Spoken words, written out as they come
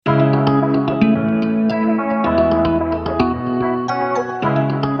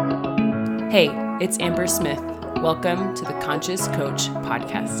Hey, it's Amber Smith. Welcome to the Conscious Coach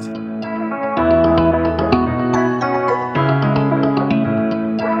Podcast.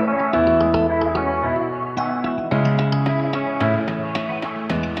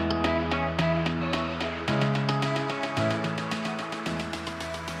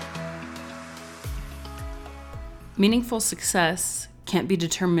 Meaningful success can't be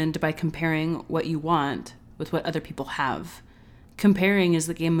determined by comparing what you want with what other people have. Comparing is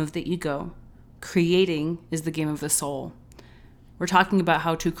the game of the ego. Creating is the game of the soul. We're talking about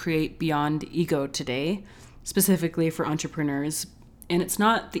how to create beyond ego today, specifically for entrepreneurs. And it's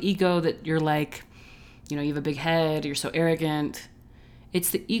not the ego that you're like, you have a big head, you're so arrogant.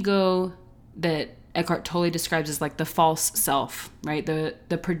 It's the ego that Eckhart Tolle describes as like the false self, right?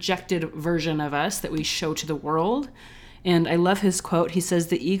 The projected version of us that we show to the world. And I love his quote. He says,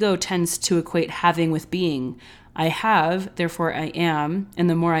 the ego tends to equate having with being. I have, therefore I am, and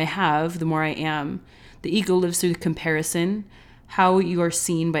the more I have, the more I am. The ego lives through comparison. How you are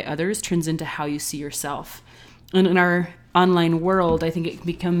seen by others turns into how you see yourself. And in our online world, I think it can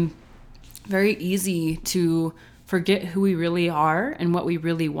become very easy to forget who we really are and what we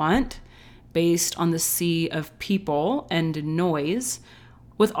really want based on the sea of people and noise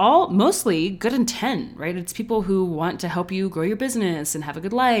with all mostly good intent, right? It's people who want to help you grow your business and have a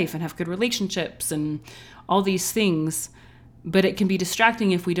good life and have good relationships and all these things. But it can be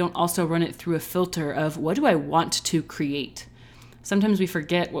distracting if we don't also run it through a filter of what do I want to create? Sometimes we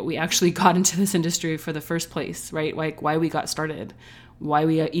forget what we actually got into this industry for the first place, right? Like why we got started, why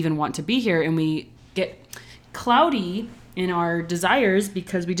we even want to be here. And we get cloudy in our desires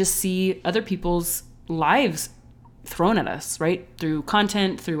because we just see other people's lives thrown at us, right? Through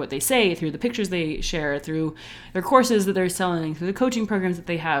content, through what they say, through the pictures they share, through their courses that they're selling, through the coaching programs that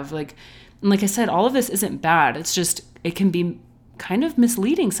they have. Like I said, all of this isn't bad. It's just, it can be kind of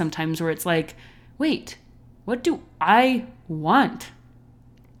misleading sometimes where it's like, wait, what do I want?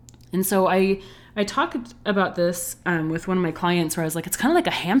 And so I talked about this with one of my clients where I was like, it's kind of like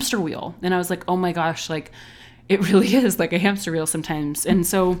a hamster wheel. And I was like, oh my gosh, like it really is like a hamster wheel sometimes. And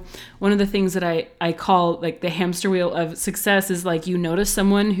so one of the things that I call like the hamster wheel of success is like you notice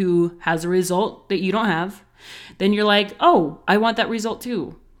someone who has a result that you don't have. Then you're like, oh, I want that result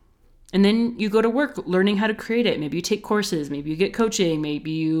too. And then you go to work learning how to create it. Maybe you take courses, maybe you get coaching,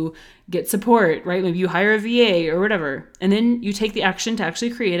 maybe you get support, right? Maybe you hire a VA or whatever. And then you take the action to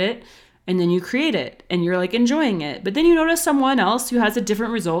actually create it. And then you create it and you're like enjoying it. But then you notice someone else who has a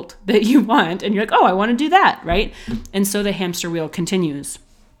different result that you want. And you're like, oh, I want to do that, right? And so the hamster wheel continues.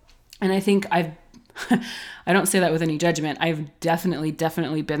 And I think I don't say that with any judgment. I've definitely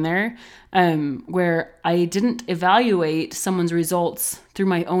been there where I didn't evaluate someone's results through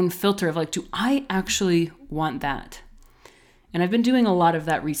my own filter of like, do I actually want that? And I've been doing a lot of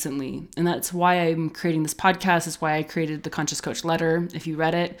that recently. And that's why I'm creating this podcast. That's why I created the Conscious Coach letter. If you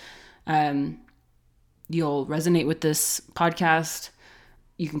read it, you'll resonate with this podcast.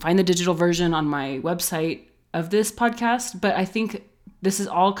 You can find the digital version on my website of this podcast. But I think this is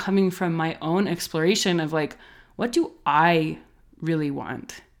all coming from my own exploration of like, what do I really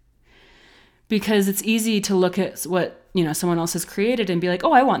want? Because it's easy to look at what, someone else has created and be like,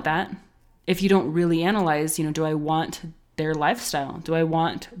 oh, I want that. If you don't really analyze, do I want their lifestyle? Do I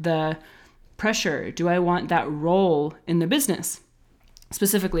want the pressure? Do I want that role in the business?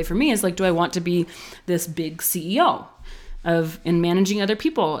 Specifically for me is like, do I want to be this big CEO in managing other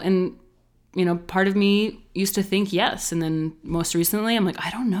people? And part of me used to think yes. And then most recently, I'm like, I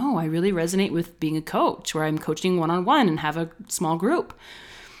don't know. I really resonate with being a coach where I'm coaching one-on-one and have a small group.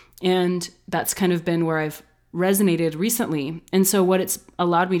 And that's kind of been where I've resonated recently. And so what it's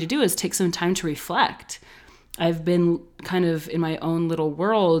allowed me to do is take some time to reflect. I've been kind of in my own little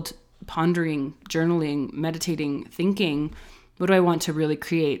world, pondering, journaling, meditating, thinking, what do I want to really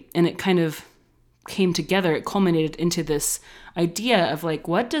create? And it kind of came together. It culminated into this idea of like,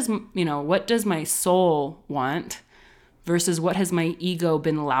 what does my soul want versus what has my ego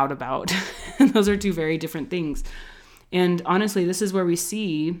been loud about? And those are two very different things. And honestly, this is where we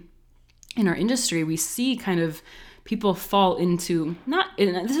see in our industry, we see kind of people fall into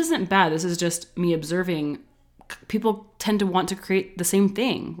this isn't bad. This is just me observing. People tend to want to create the same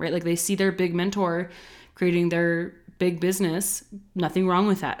thing, right? Like they see their big mentor creating their big business, nothing wrong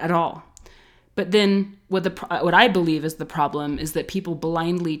with that at all. But then what I believe is the problem is that people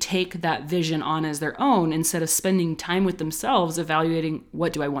blindly take that vision on as their own instead of spending time with themselves evaluating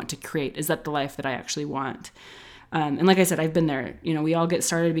what do I want to create? Is that the life that I actually want? And like I said, I've been there. We all get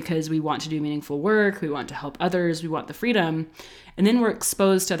started because we want to do meaningful work. We want to help others. We want the freedom. And then we're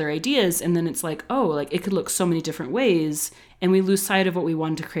exposed to other ideas. And then it's like, oh, like it could look so many different ways. And we lose sight of what we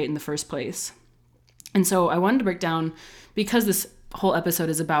wanted to create in the first place. And so I wanted to break down, because this whole episode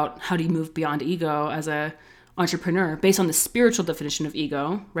is about how do you move beyond ego as a entrepreneur based on the spiritual definition of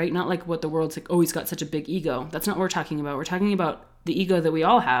ego, right? Not like what the world's like, oh, he's got such a big ego. That's not what we're talking about. We're talking about the ego that we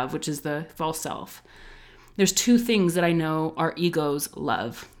all have, which is the false self. There's two things that I know our egos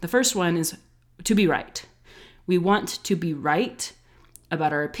love. The first one is to be right. We want to be right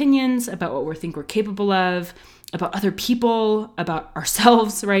about our opinions, about what we think we're capable of, about other people, about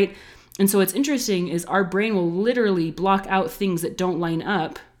ourselves, right? And so what's interesting is our brain will literally block out things that don't line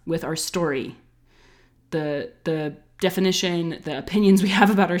up with our story. The definition, the opinions we have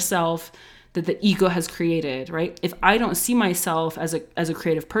about ourselves that the ego has created, right? If I don't see myself as a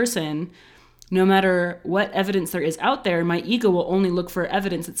creative person, no matter what evidence there is out there, my ego will only look for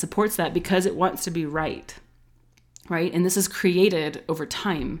evidence that supports that because it wants to be right? And this is created over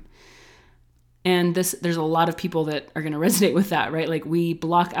time. And there's a lot of people that are going to resonate with that, right? Like we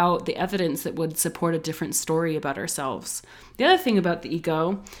block out the evidence that would support a different story about ourselves. The other thing about the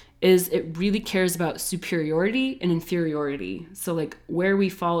ego is it really cares about superiority and inferiority. So like where we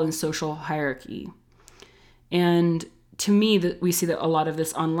fall in social hierarchy. And to me, that we see that a lot of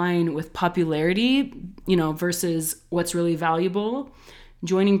this online with popularity, versus what's really valuable.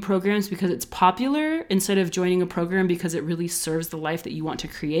 Joining programs because it's popular instead of joining a program because it really serves the life that you want to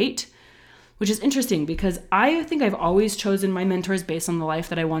create, which is interesting because I think I've always chosen my mentors based on the life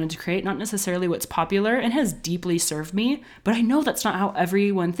that I wanted to create, not necessarily what's popular, and has deeply served me. But I know that's not how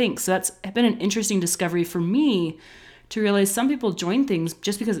everyone thinks. So that's been an interesting discovery for me to realize some people join things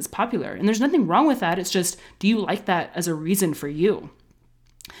just because it's popular. And there's nothing wrong with that. It's just, do you like that as a reason for you?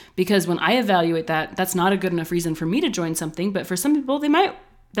 Because when I evaluate that, that's not a good enough reason for me to join something. But for some people, that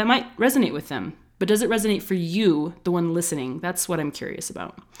might resonate with them. But does it resonate for you, the one listening? That's what I'm curious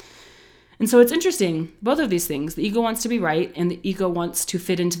about. And so it's interesting, both of these things, the ego wants to be right and the ego wants to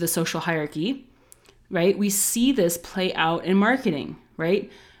fit into the social hierarchy, right? We see this play out in marketing, right?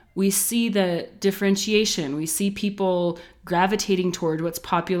 We see the differentiation. We see people gravitating toward what's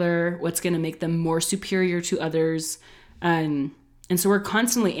popular, what's going to make them more superior to others. And so we're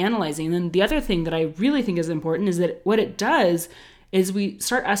constantly analyzing. And then the other thing that I really think is important is that what it does is we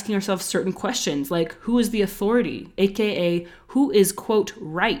start asking ourselves certain questions like, who is the authority? AKA, who is, quote,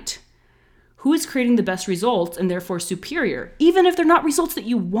 right? Who is creating the best results and therefore superior, even if they're not results that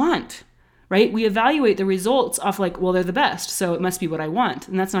you want, right? We evaluate the results off like, well, they're the best, so it must be what I want.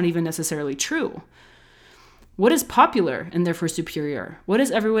 And that's not even necessarily true. What is popular and therefore superior? What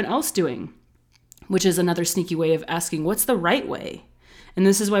is everyone else doing? Which is another sneaky way of asking, what's the right way? And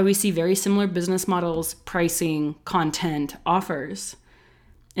this is why we see very similar business models, pricing, content, offers.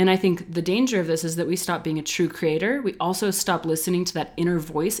 And I think the danger of this is that we stop being a true creator. We also stop listening to that inner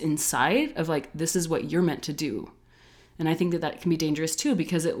voice inside of like, this is what you're meant to do. And I think that can be dangerous too,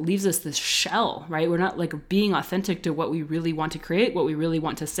 because it leaves us this shell, right? We're not like being authentic to what we really want to create, what we really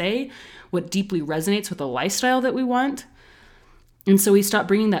want to say, what deeply resonates with the lifestyle that we want. And so we stop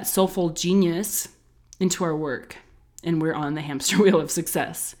bringing that soulful genius into our work, and we're on the hamster wheel of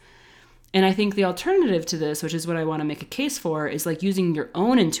success. And I think the alternative to this, which is what I want to make a case for, is like using your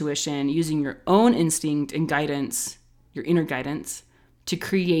own intuition, using your own instinct and guidance, your inner guidance, to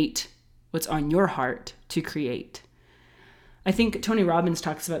create what's on your heart to create. I think Tony Robbins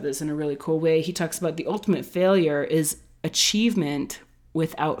talks about this in a really cool way. He talks about the ultimate failure is achievement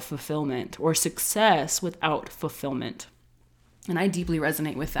without fulfillment, or success without fulfillment. And I deeply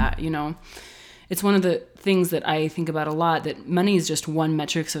resonate with that, It's one of the things that I think about a lot, that money is just one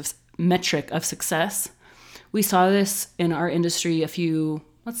metric of success. We saw this in our industry a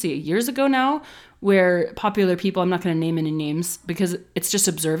years ago now, where popular people, I'm not going to name any names because it's just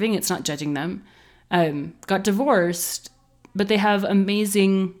observing, it's not judging them, got divorced, but they have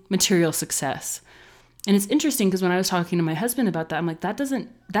amazing material success. And it's interesting because when I was talking to my husband about that, I'm like, that doesn't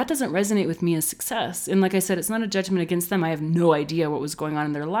resonate with me as success. And like I said, it's not a judgment against them. I have no idea what was going on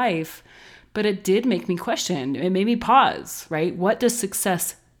in their life, but it did make me question. It made me pause, right? What does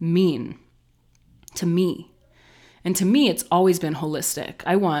success mean to me? And to me, it's always been holistic.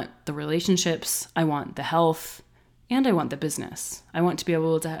 I want the relationships, I want the health, and I want the business. I want to be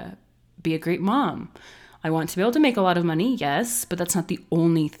able to be a great mom. I want to be able to make a lot of money, yes, but that's not the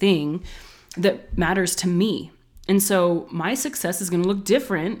only thing that matters to me. And so my success is going to look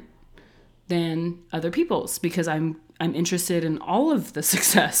different than other people's because I'm I'm interested in all of the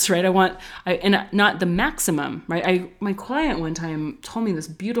success, right? And not the maximum, right? My client one time told me this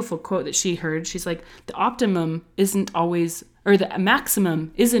beautiful quote that she heard. She's like, the maximum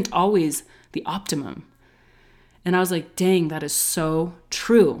isn't always the optimum. And I was like, dang, that is so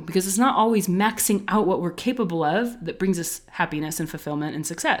true, because it's not always maxing out what we're capable of that brings us happiness and fulfillment and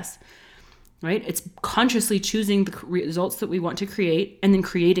success, right? It's consciously choosing the results that we want to create and then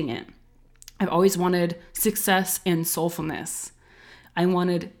creating it. I've always wanted success and soulfulness. I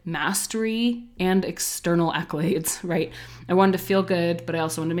wanted mastery and external accolades, right? I wanted to feel good, but I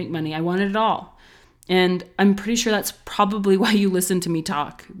also wanted to make money. I wanted it all. And I'm pretty sure that's probably why you listen to me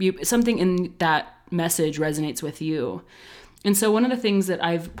talk. Something in that message resonates with you. And so one of the things that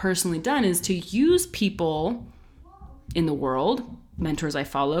I've personally done is to use people in the world, mentors I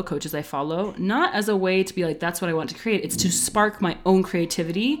follow, coaches I follow, not as a way to be like, that's what I want to create. It's to spark my own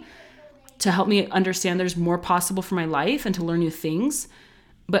creativity, to help me understand there's more possible for my life and to learn new things.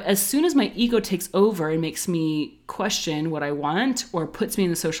 But as soon as my ego takes over and makes me question what I want, or puts me in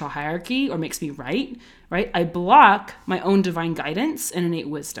the social hierarchy, or makes me right, I block my own divine guidance and innate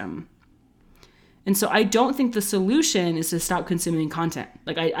wisdom. And so I don't think the solution is to stop consuming content.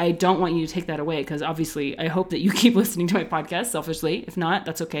 Like, I don't want you to take that away, because obviously I hope that you keep listening to my podcast selfishly. If not,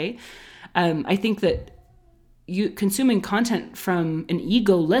 that's okay. I think that you consuming content from an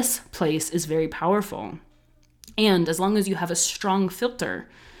egoless place is very powerful. And as long as you have a strong filter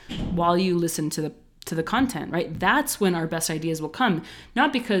while you listen to the content, right? That's when our best ideas will come.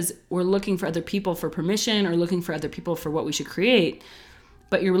 Not because we're looking for other people for permission or looking for other people for what we should create,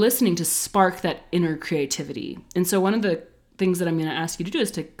 but you're listening to spark that inner creativity. And so one of the things that I'm going to ask you to do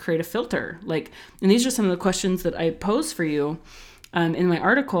is to create a filter. And these are some of the questions that I pose for you in my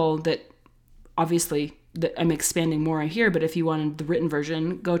article that obviously that I'm expanding more here, but if you wanted the written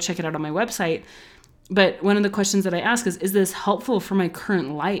version, go check it out on my website. But one of the questions that I ask is this helpful for my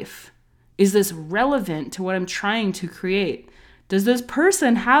current life? Is this relevant to what I'm trying to create? Does this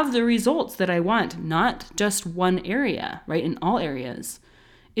person have the results that I want? Not just one area, right? In all areas.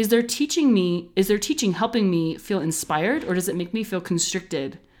 Is their teaching helping me feel inspired, or does it make me feel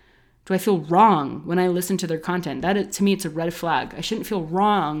constricted? Do I feel wrong when I listen to their content? To me, it's a red flag. I shouldn't feel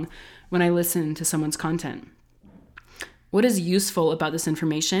wrong when I listen to someone's content. What is useful about this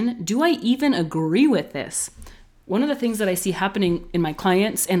information? Do I even agree with this? One of the things that I see happening in my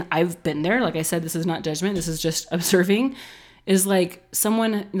clients, and I've been there, like I said, this is not judgment, this is just observing, is like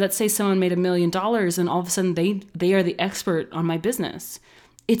let's say someone made $1 million and all of a sudden they are the expert on my business.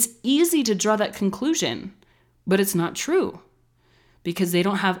 It's easy to draw that conclusion, but it's not true, because they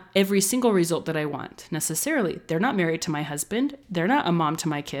don't have every single result that I want necessarily. They're not married to my husband. They're not a mom to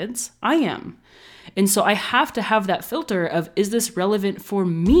my kids. I am. And so I have to have that filter of, is this relevant for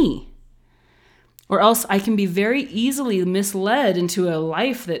me? Or else I can be very easily misled into a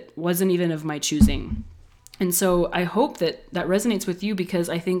life that wasn't even of my choosing. And so I hope that resonates with you, because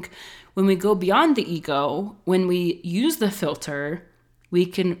I think when we go beyond the ego, when we use the filter, we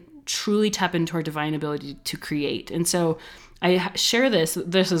can truly tap into our divine ability to create. And so I share this.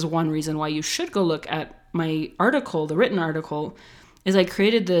 This is one reason why you should go look at my article, the written article, is I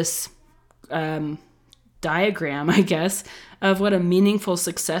created this diagram, I guess, of what a meaningful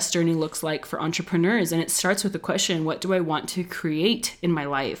success journey looks like for entrepreneurs. And it starts with the question, what do I want to create in my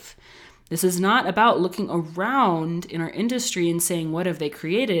life? This is not about looking around in our industry and saying, what have they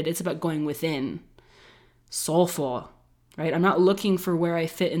created? It's about going within. Soulful, right? I'm not looking for where I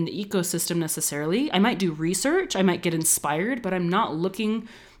fit in the ecosystem necessarily. I might do research, I might get inspired, but I'm not looking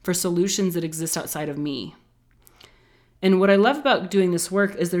for solutions that exist outside of me. And what I love about doing this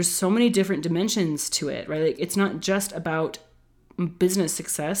work is there's so many different dimensions to it, right? Like, it's not just about business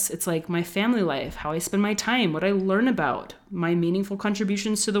success. It's like my family life, how I spend my time, what I learn about, my meaningful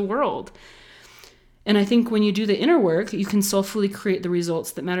contributions to the world. And I think when you do the inner work, you can soulfully create the results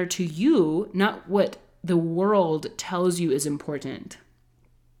that matter to you, not what the world tells you is important.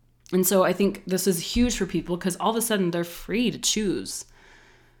 And so I think this is huge for people, because all of a sudden they're free to choose.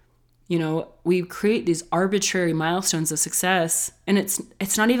 You know, we create these arbitrary milestones of success, and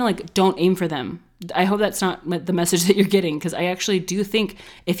it's not even like, don't aim for them. I hope that's not the message that you're getting, because I actually do think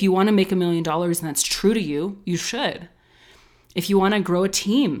if you want to make $1 million and that's true to you, you should. If you want to grow a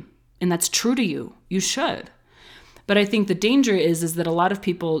team and that's true to you, you should. But I think the danger is that a lot of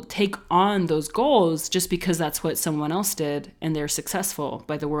people take on those goals just because that's what someone else did and they're successful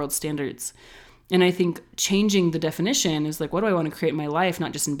by the world's standards. And I think changing the definition is like, what do I want to create in my life,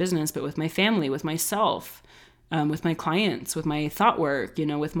 not just in business, but with my family, with myself, with my clients, with my thought work,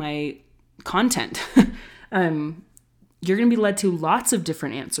 with my content. You're going to be led to lots of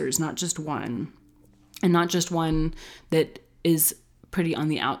different answers, not just one. and not just one that is pretty on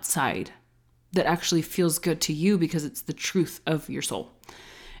the outside, that actually feels good to you because it's the truth of your soul.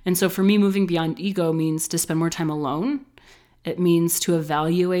 And so for me, moving beyond ego means to spend more time alone. It means to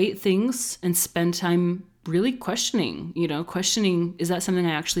evaluate things and spend time really questioning, is that something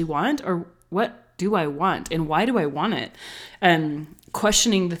I actually want, or what do I want and why do I want it?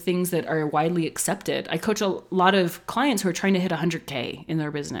 Questioning the things that are widely accepted. I coach a lot of clients who are trying to hit 100K in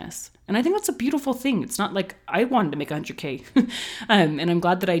their business. And I think that's a beautiful thing. It's not like I wanted to make 100K. And I'm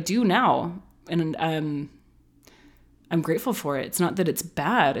glad that I do now. And I'm grateful for it. It's not that it's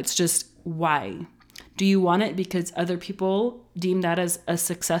bad. It's just, why? Do you want it because other people deem that as a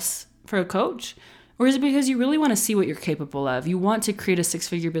success for a coach? Or is it because you really want to see what you're capable of? You want to create a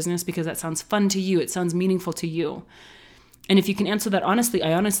 6-figure business because that sounds fun to you. It sounds meaningful to you. And if you can answer that honestly,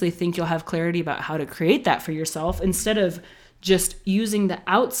 I honestly think you'll have clarity about how to create that for yourself instead of just using the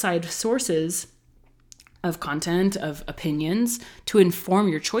outside sources of content, of opinions to inform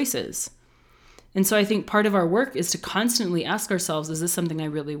your choices. And so I think part of our work is to constantly ask ourselves, is this something I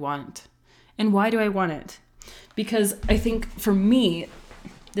really want? And why do I want it? Because I think for me,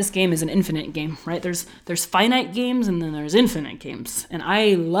 this game is an infinite game, right? There's finite games and then there's infinite games. And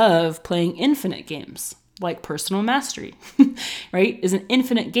I love playing infinite games, like Personal Mastery, right? Is an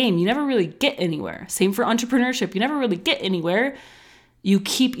infinite game. You never really get anywhere. Same for entrepreneurship. You never really get anywhere. You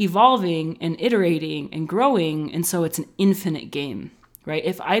keep evolving and iterating and growing. And so it's an infinite game, right?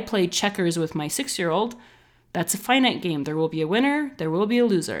 If I play checkers with my 6-year-old, that's a finite game. There will be a winner, there will be a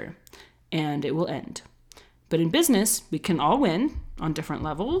loser, and it will end. But in business, we can all win on different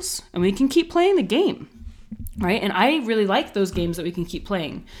levels, and we can keep playing the game, right? And I really like those games that we can keep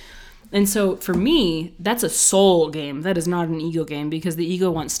playing. And so for me, that's a soul game. That is not an ego game, because the ego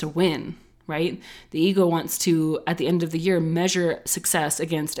wants to win, right? The ego wants to, at the end of the year, measure success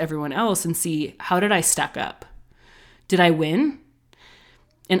against everyone else and see, how did I stack up? Did I win?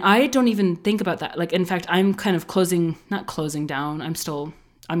 And I don't even think about that. Like, in fact, I'm kind of not closing down. I'm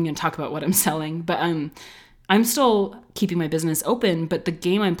going to talk about what I'm selling, but I'm still keeping my business open, but the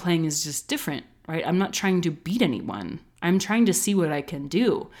game I'm playing is just different, right? I'm not trying to beat anyone. I'm trying to see what I can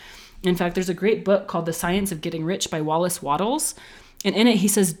do. In fact, there's a great book called The Science of Getting Rich by Wallace Wattles. And in it, he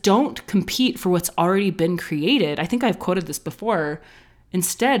says, don't compete for what's already been created. I think I've quoted this before.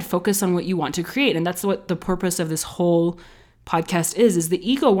 Instead, focus on what you want to create. And that's what the purpose of this whole podcast is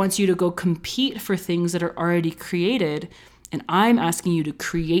the ego wants you to go compete for things that are already created. And I'm asking you to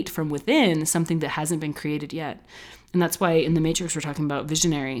create from within something that hasn't been created yet. And that's why in The Matrix, we're talking about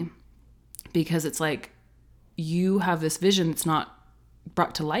visionary, because it's like you have this vision that's not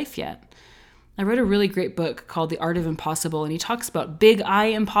brought to life yet. I read a really great book called The Art of Impossible, and he talks about big I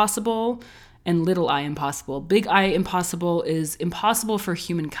impossible and little I impossible. Big I impossible is impossible for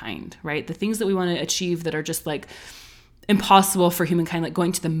humankind, right? The things that we want to achieve that are just like impossible for humankind, like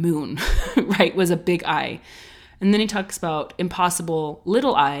going to the moon, right, was a big I. And then he talks about impossible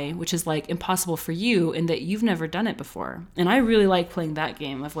little I, which is like impossible for you in that you've never done it before. And I really like playing that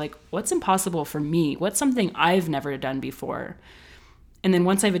game of like, what's impossible for me? What's something I've never done before? And then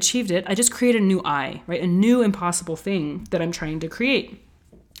once I've achieved it, I just create a new I, right? A new impossible thing that I'm trying to create.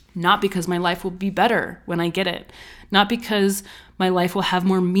 Not because my life will be better when I get it. Not because my life will have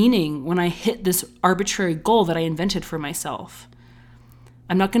more meaning when I hit this arbitrary goal that I invented for myself.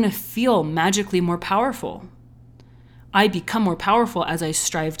 I'm not going to feel magically more powerful. I become more powerful as I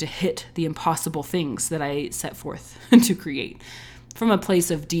strive to hit the impossible things that I set forth to create from a place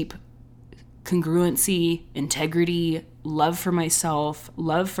of deep congruency, integrity, love for myself,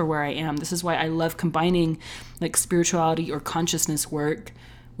 love for where I am. This is why I love combining like spirituality or consciousness work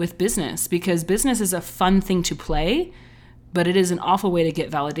with business, because business is a fun thing to play, but it is an awful way to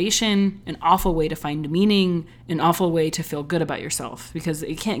get validation, an awful way to find meaning, an awful way to feel good about yourself, because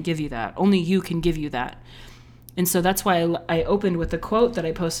it can't give you that. Only you can give you that. And so that's why I opened with a quote that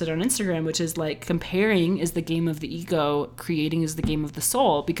I posted on Instagram, which is like, comparing is the game of the ego, creating is the game of the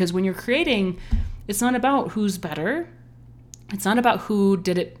soul. Because when you're creating, it's not about who's better. It's not about who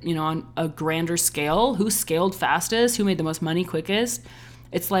did it, on a grander scale, who scaled fastest, who made the most money quickest.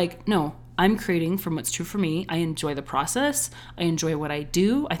 It's like, no, I'm creating from what's true for me. I enjoy the process. I enjoy what I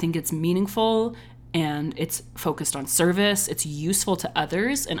do. I think it's meaningful and it's focused on service. It's useful to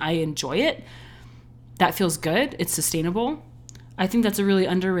others and I enjoy it. That feels good. It's sustainable. I think that's a really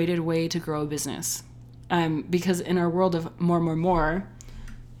underrated way to grow a business. Because in our world of more,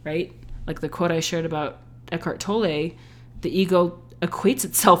 right? Like the quote I shared about Eckhart Tolle, the ego equates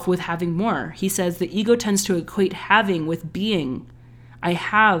itself with having more. He says the ego tends to equate having with being. I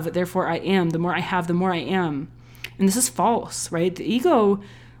have, therefore I am. The more I have, the more I am. And this is false, right? The ego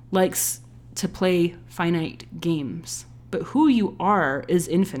likes to play finite games, but who you are is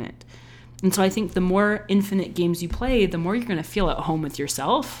infinite. And so I think the more infinite games you play, the more you're going to feel at home with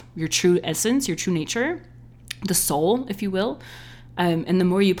yourself, your true essence, your true nature, the soul, if you will. And the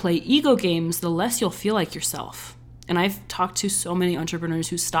more you play ego games, the less you'll feel like yourself. And I've talked to so many entrepreneurs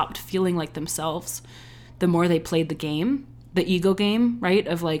who stopped feeling like themselves the more they played the game, the ego game, right?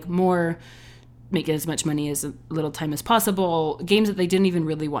 Of like more make as much money as little time as possible, games that they didn't even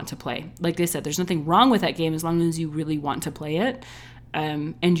really want to play. Like they said, there's nothing wrong with that game as long as you really want to play it.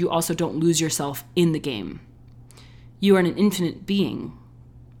 And you also don't lose yourself in the game. You are an infinite being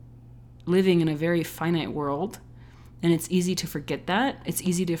living in a very finite world. And it's easy to forget that. It's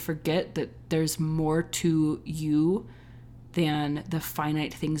easy to forget that there's more to you than the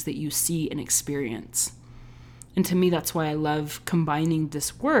finite things that you see and experience. And to me, that's why I love combining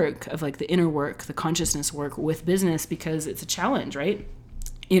this work of like the inner work, the consciousness work with business, because it's a challenge, right?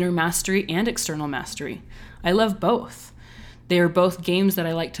 Inner mastery and external mastery. I love both. They are both games that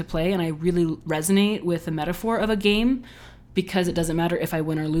I like to play, and I really resonate with the metaphor of a game because it doesn't matter if I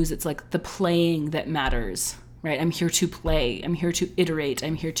win or lose. It's like the playing that matters, right? I'm here to play. I'm here to iterate.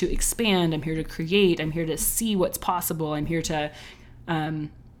 I'm here to expand. I'm here to create. I'm here to see what's possible. I'm here to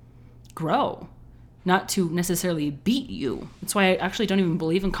grow. Not to necessarily beat you. That's why I actually don't even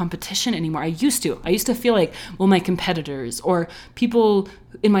believe in competition anymore. I used to feel like, well, my competitors or people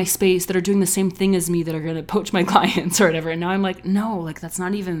in my space that are doing the same thing as me that are going to poach my clients or whatever. And now I'm like, no, like that's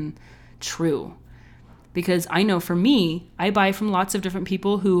not even true. Because I know for me, I buy from lots of different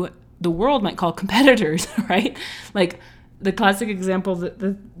people who the world might call competitors, right? Like the classic example,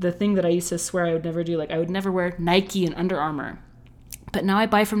 the thing that I used to swear I would never do, like I would never wear Nike and Under Armour. But now I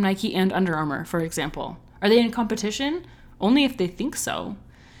buy from Nike and Under Armour, for example. Are they in competition? Only if they think so.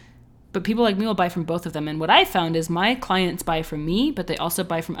 But people like me will buy from both of them. And what I found is my clients buy from me, but they also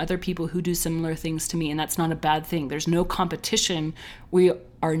buy from other people who do similar things to me. And that's not a bad thing. There's no competition. We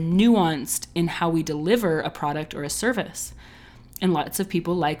are nuanced in how we deliver a product or a service. And lots of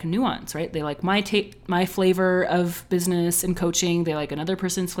people like nuance, right? They like my flavor of business and coaching. They like another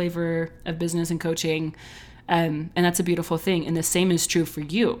person's flavor of business and coaching. And that's a beautiful thing. And the same is true for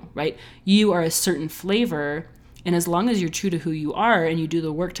you, right? You are a certain flavor. And as long as you're true to who you are and you do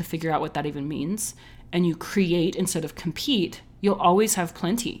the work to figure out what that even means, and you create instead of compete, you'll always have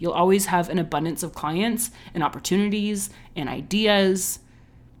plenty. You'll always have an abundance of clients and opportunities and ideas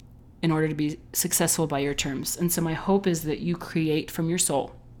in order to be successful by your terms. And so my hope is that you create from your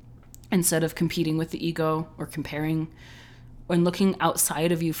soul instead of competing with the ego or comparing and looking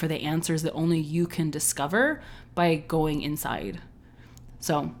outside of you for the answers that only you can discover by going inside.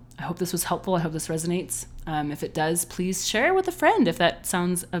 So I hope this was helpful. I hope this resonates. If it does, please share with a friend if that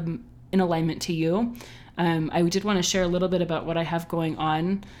sounds in alignment to you. I did want to share a little bit about what I have going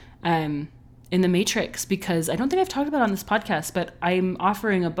on in the Matrix, because I don't think I've talked about it on this podcast, but I'm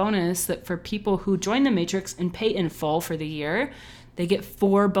offering a bonus that for people who join the Matrix and pay in full for the year, they get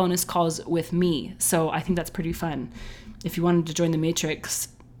 4 bonus calls with me. So I think that's pretty fun. If you wanted to join the Matrix,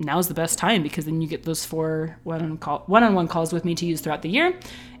 now's the best time, because then you get those 4 one-on-one calls with me to use throughout the year.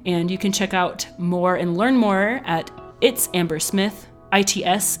 And you can check out more and learn more at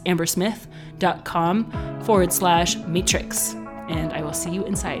itsambersmith.com/matrix. And I will see you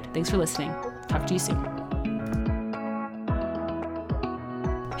inside. Thanks for listening. Talk to you soon.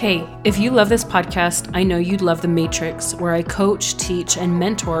 Hey, if you love this podcast, I know you'd love The Matrix, where I coach, teach, and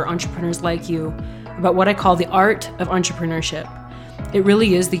mentor entrepreneurs like you about what I call the art of entrepreneurship. It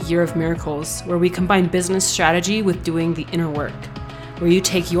really is the year of miracles, where we combine business strategy with doing the inner work, where you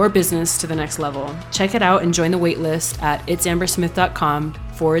take your business to the next level. Check it out and join the waitlist at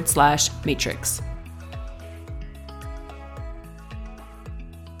itsambersmith.com/matrix.